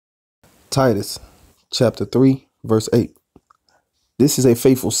Titus chapter 3, verse 8. This is a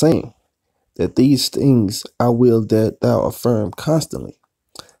faithful saying, that these things I will that thou affirm constantly,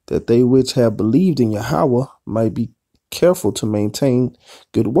 that they which have believed in Yahweh might be careful to maintain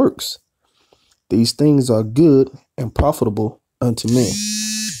good works. These things are good and profitable unto men.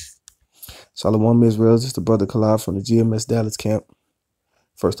 Shalom Israel, this is the brother Kalab from the GMS Dallas camp.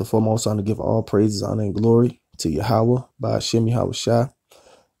 First and foremost, I want to give all praises, honor, and glory to Yahweh by Hashem Yahweh Shai.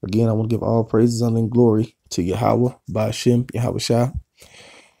 Again, I want to give all praises, honor, and glory to Yahweh by Hashem Yahweh Shai.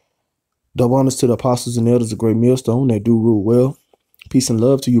 Double honors to the apostles and elders of Great Millstone that do rule well. Peace and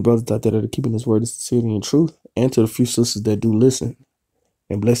love to you brothers out there that are keeping this word of sincerity and truth, and to the few sisters that do listen.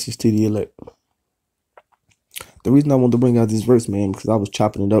 And blessings to the elect. The reason I wanted to bring out this verse, man, because I was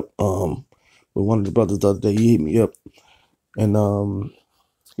chopping it up with one of the brothers the other day. He hit me up, and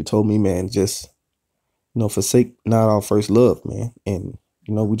he told me, man, just forsake not our first love, man. And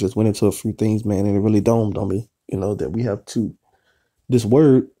we just went into a few things, man, and it really dawned on me, that we have to this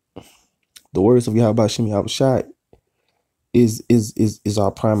word. The words of Yahweh Shem Yahweh Shai is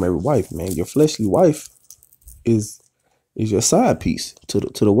our primary wife, man. Your fleshly wife is your side piece to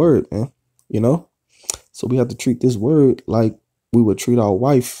the word, man. So we have to treat this word like we would treat our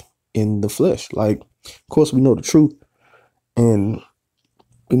wife in the flesh. Like, of course, we know the truth, and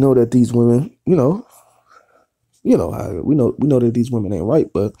we know that these women, we know that these women ain't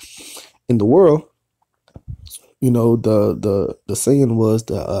right, but in the world, the saying was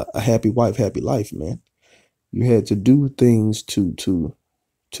a happy wife, happy life, man. You had to do things to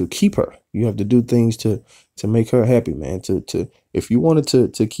keep her. You have to do things to make her happy, man. To if you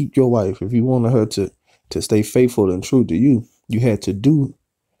wanted to keep your wife, if you wanted her to stay faithful and true to you, you had to do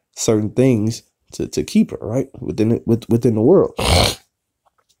certain things to keep her, right? Within the world.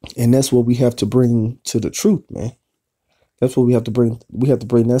 And that's what we have to bring to the truth, man. That's what we have to bring. We have to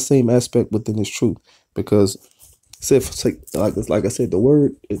bring that same aspect within this truth, because like I said, the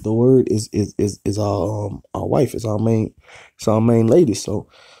word is our wife, it's our main lady. So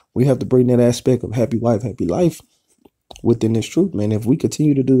we have to bring that aspect of happy wife, happy life within this truth, man. If we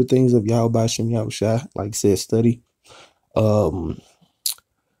continue to do the things of Yahweh Shem Yahweh Shai, like I said, study, rehearse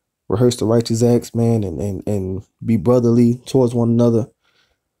the righteous acts, man, and be brotherly towards one another,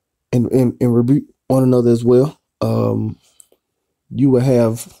 and rebuke one another as well, you will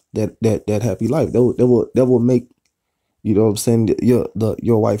have that happy life. That will make,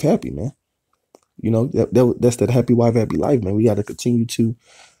 your wife happy, man. That's that happy wife, happy life, man. We got to continue to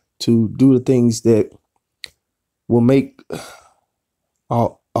do the things that will make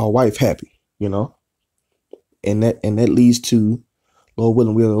our wife happy, and that leads to, Lord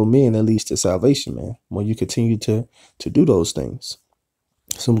willing, we're all men, that leads to salvation, man, when you continue to do those things.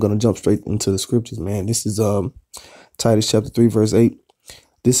 So I'm going to jump straight into the scriptures, man. This is Titus chapter 3, verse 8.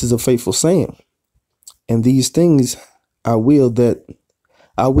 This is a faithful saying, and these things I will that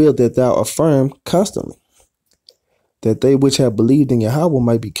thou affirm constantly, that they which have believed in Yahweh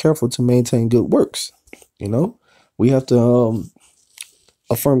might be careful to maintain good works. We have to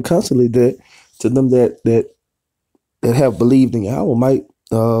affirm constantly that to them that have believed in Yahweh might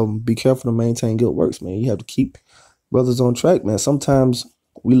be careful to maintain good works, man. You have to keep brothers on track, man. Sometimes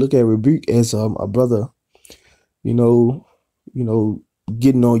we look at rebuke as a brother, getting on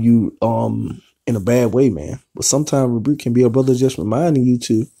you in a bad way, man. But sometimes rebuke can be a brother just reminding you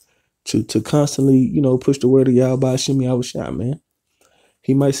to constantly, push the word of Yahweh Shem Yahweh Shai, man.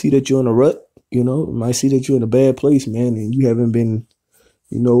 He might see that you're in a rut, might see that you're in a bad place, man, and you haven't been,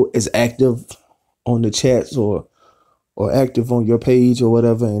 as active on the chats or active on your page or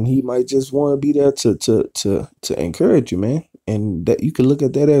whatever, and he might just want to be there to encourage you, man. And that you can look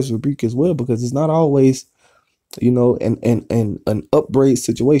at that as rebuke as well, because it's not always, an upbraid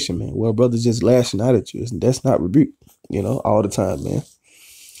situation, man, where a brother's just lashing out at you. That's not rebuke, all the time, man.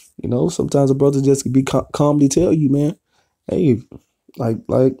 Sometimes a brother just can be calmly tell you, man, hey, like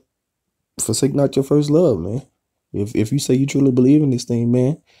forsake not your first love, man. If you say you truly believe in this thing,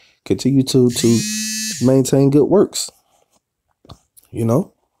 man, continue to maintain good works.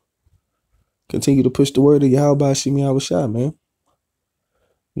 Continue to push the word of Yahweh Shem Yahweh Shai, man.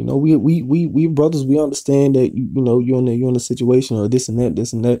 We brothers, we understand that you're in a situation or this and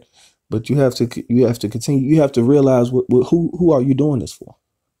that, but you have to continue. You have to realize who are you doing this for?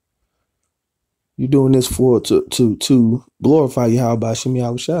 You're doing this for to glorify Yahweh Shem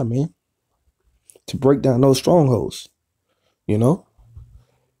Yahweh Shai, man. To break down those strongholds. Matter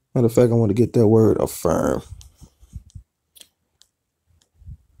of fact, I want to get that word affirm.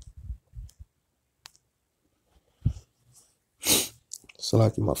 So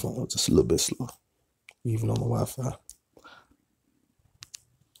like my phone just a little bit slow, even on my Wi-Fi.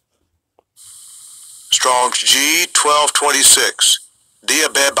 Strong's G1226.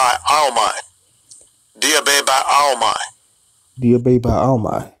 Diabe by Almai. Diabe by Almai. Diabe by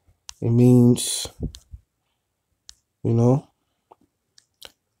Almai. It means, to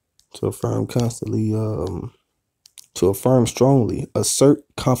affirm constantly, to affirm strongly, assert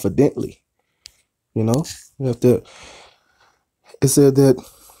confidently. You have to. It said that.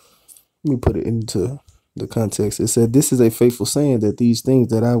 Let me put it into the context. It said, "This is a faithful saying that these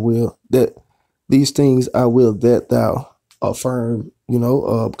things I will that thou affirm,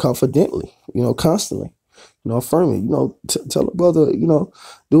 confidently, constantly, affirming, tell a brother,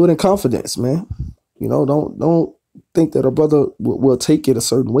 do it in confidence, man. Don't think that a brother will take it a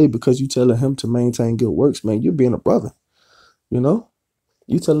certain way because you telling him to maintain good works, man. You're being a brother, you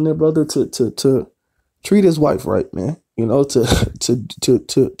telling that brother to treat his wife right, man. To do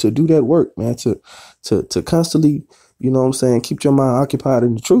that work, man. To constantly, keep your mind occupied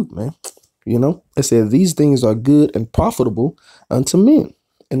in the truth, man. It said these things are good and profitable unto men,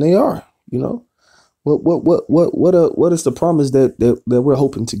 and they are. What is the promise that we're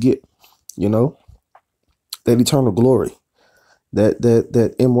hoping to get? That eternal glory,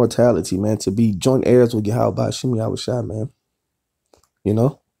 that immortality, man. To be joint heirs with Yahweh by Shemi Yahushua, man.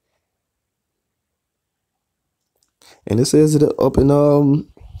 And it says it up in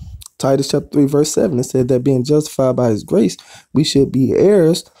Titus chapter 3, verse 7. It said that being justified by his grace, we should be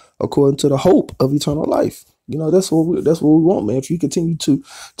heirs according to the hope of eternal life. That's what we want, man. If you continue to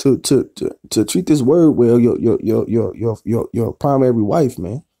treat this word well, your primary wife,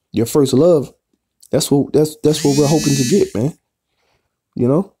 man, your first love, that's what we're hoping to get, man.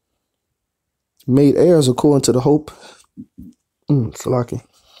 Made heirs according to the hope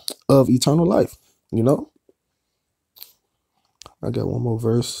of eternal life. I got one more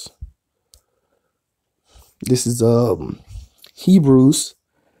verse. This is Hebrews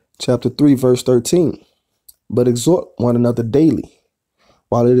chapter 3, verse 13. But exhort one another daily,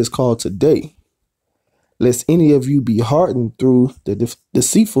 while it is called today, lest any of you be hardened through the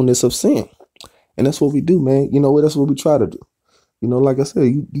deceitfulness of sin. And that's what we do, man. That's what we try to do. Like I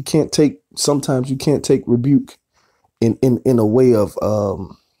said, sometimes you can't take rebuke in a way of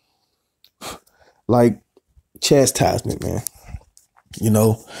like chastisement, man.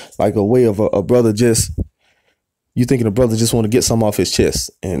 Like a way of a brother you thinking a brother just want to get something off his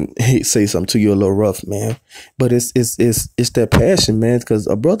chest and he say something to you a little rough, man. But it's that passion, man, because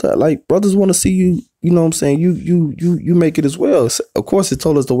a brother, like brothers want to see you, you make it as well. Of course, it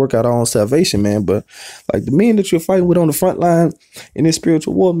told us to work out our own salvation, man. But like the men that you're fighting with on the front line in this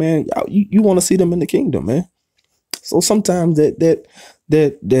spiritual war, man, you want to see them in the kingdom, man. So sometimes that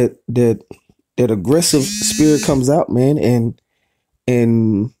aggressive spirit comes out, man,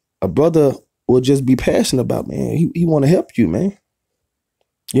 and a brother will just be passionate about, man. He want to help you, man.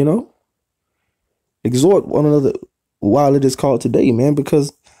 Exhort one another while it is called today, man.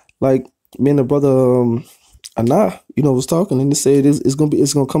 Because like me and the brother Anna, was talking, and they said it's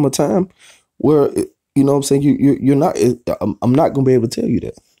gonna come a time where what I'm saying, you're not. I'm not gonna be able to tell you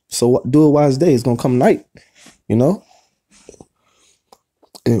that. So do a wise day. It's gonna come night.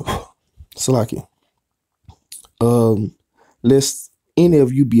 Salaki. Lest any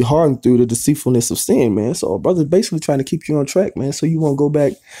of you be hardened through the deceitfulness of sin, man. So a brother's basically trying to keep you on track, man. So you won't go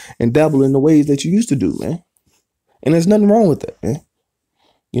back and dabble in the ways that you used to do, man. And there's nothing wrong with that, man.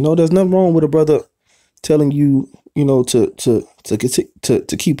 There's nothing wrong with a brother telling you,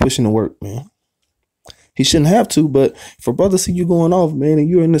 to keep pushing the work, man. He shouldn't have to, but if a brother see you going off, man, and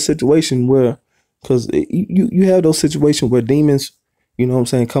you're in a situation where, because you have those situations where demons,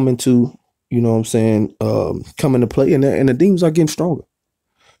 come into, come into play, and the demons are getting stronger,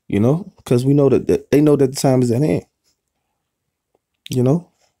 because we know that they know that the time is at hand.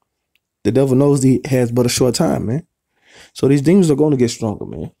 The devil knows he has but a short time, man. So these demons are going to get stronger,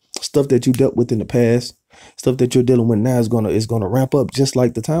 man. Stuff that you dealt with in the past, stuff that you're dealing with now is gonna ramp up just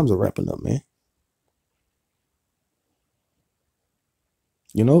like the times are wrapping up, man.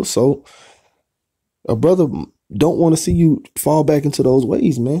 So a brother don't want to see you fall back into those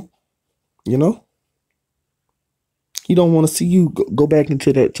ways, man. He don't want to see you go back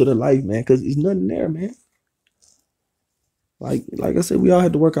into the life, man, because there's nothing there, man. Like I said, we all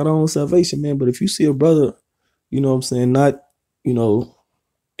had to work out our own salvation, man. But if you see a brother, not, in a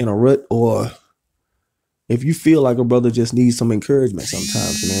rut, or if you feel like a brother just needs some encouragement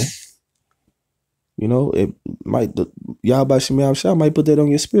sometimes, man, it might, Yahweh Shemi Shah might put that on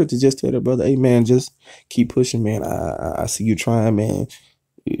your spirit to just tell that brother, hey, man, just keep pushing, man. I see you trying, man.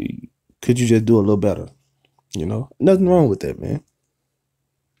 Could you just do a little better? Nothing wrong with that, man.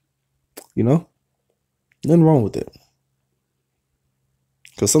 Nothing wrong with that.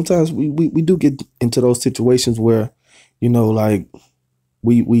 Because sometimes we do get into those situations where, like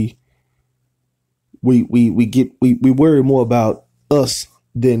we we we worry more about us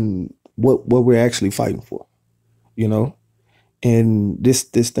than what we're actually fighting for, you know. And this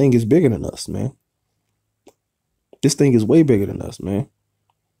thing is bigger than us, man. This thing is way bigger than us, man.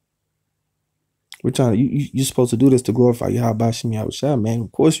 We're trying to you're supposed to do this to glorify Yahweh Shem Yahushua, man.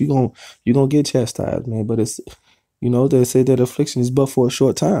 Of course you're gonna get chastised, man. But it's they say that affliction is but for a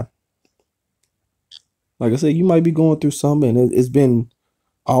short time. Like I said, you might be going through something, and it's been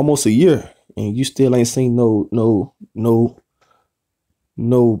almost a year, and you still ain't seen no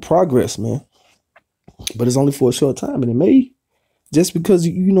progress, man. But it's only for a short time, and it may just because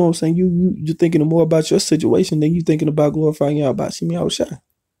you know what I'm saying, you're thinking more about your situation than you thinking about glorifying Yahweh Shem Yahushua.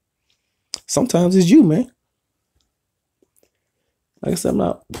 Sometimes it's you, man. Like I said,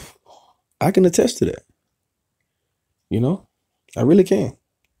 I can attest to that. I really can.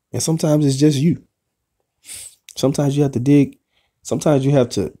 And sometimes it's just you. Sometimes you have to dig. Sometimes you have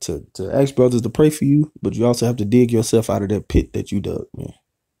to ask brothers to pray for you, but you also have to dig yourself out of that pit that you dug, man.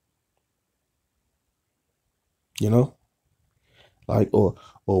 Like or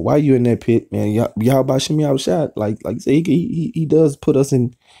while you're in that pit, man, Yahweh Shem Yahushua, like I say, he does put us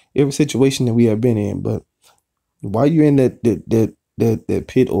in every situation that we have been in, but while you're in that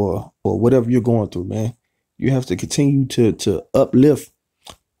pit or whatever you're going through, man, you have to continue to uplift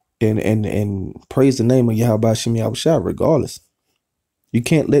and praise the name of Yahweh Shem Yahushua regardless. You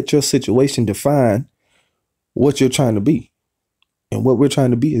can't let your situation define what you're trying to be. And what we're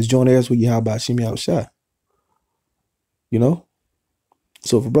trying to be is join heirs with Yahweh Shem Yahushua.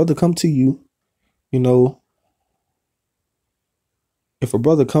 So if a brother come to you, if a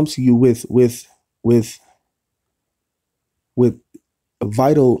brother comes to you with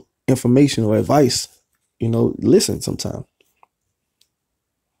vital information or advice, listen sometime.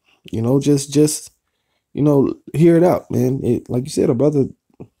 Just hear it out, man. Like you said, every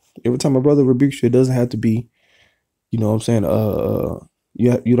time a brother rebukes you, it doesn't have to be, what I'm saying,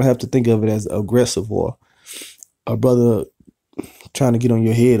 you don't have to think of it as aggressive or a brother trying to get on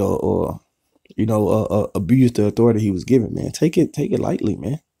your head or abuse the authority he was given, man. Take it lightly,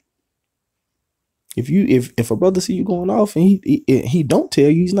 man. If a brother see you going off and he don't tell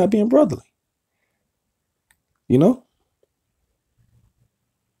you, he's not being brotherly.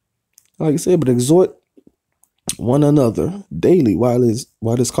 Like I said, but exhort one another daily while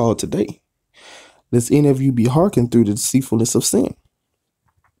it's called today, lest any of you be hearkened through the deceitfulness of sin.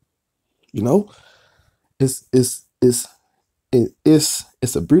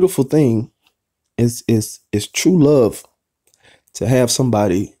 It's a beautiful thing. It's true love to have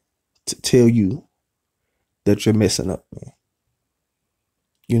somebody to tell you that you're messing up, man.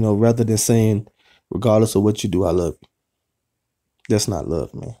 Rather than saying, regardless of what you do, I love you. That's not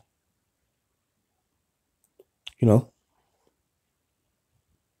love, man. I'm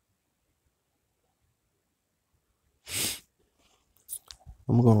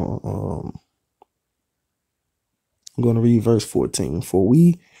gonna read verse 14. For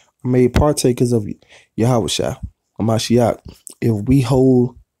we are made partakers of Yahushua, Mashiach, if we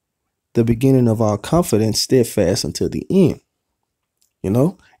hold the beginning of our confidence steadfast until the end.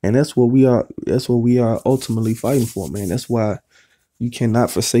 And that's what we are. That's what we are ultimately fighting for, man. That's why you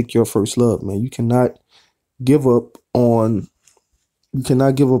cannot forsake your first love, man. You cannot give up on. You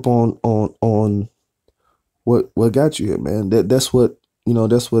cannot give up on what got you here, man. That's what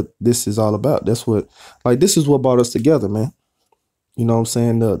That's what this is all about. That's what this is what brought us together, man. You know what I'm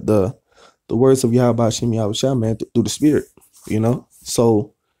saying? The words of Yahweh Shem Yahushua, man, through the Spirit.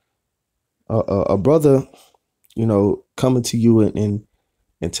 So a brother, coming to you and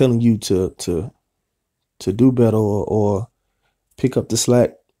telling you to do better or pick up the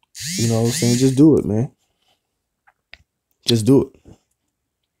slack, what I'm saying? Just do it, man. Just do it.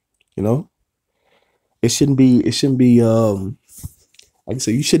 It shouldn't be like I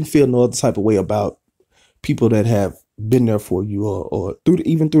said, you shouldn't feel no other type of way about people that have been there for you or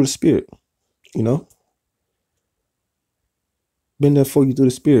even through the Spirit, been there for you through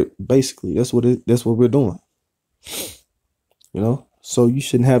the Spirit. Basically, that's what we're doing. So you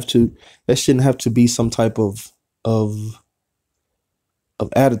shouldn't have to. That shouldn't have to be some type of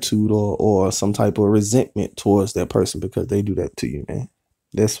attitude or some type of resentment towards that person because they do that to you, man.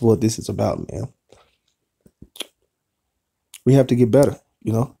 That's what this is about, man. We have to get better,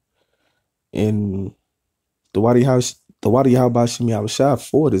 and the Wadi Yahweh Shem Yahushua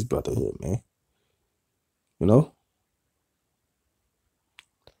for this brotherhood, man.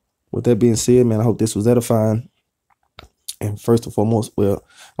 With that being said, man, I hope this was edifying. And first and foremost, well,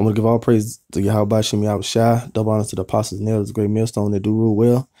 I'm going to give all praise to Yahweh Shem Yahweh Shai, double honors to the apostles and elders, great millstone that do rule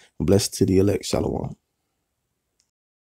well, and blessed to the elect. Shalom.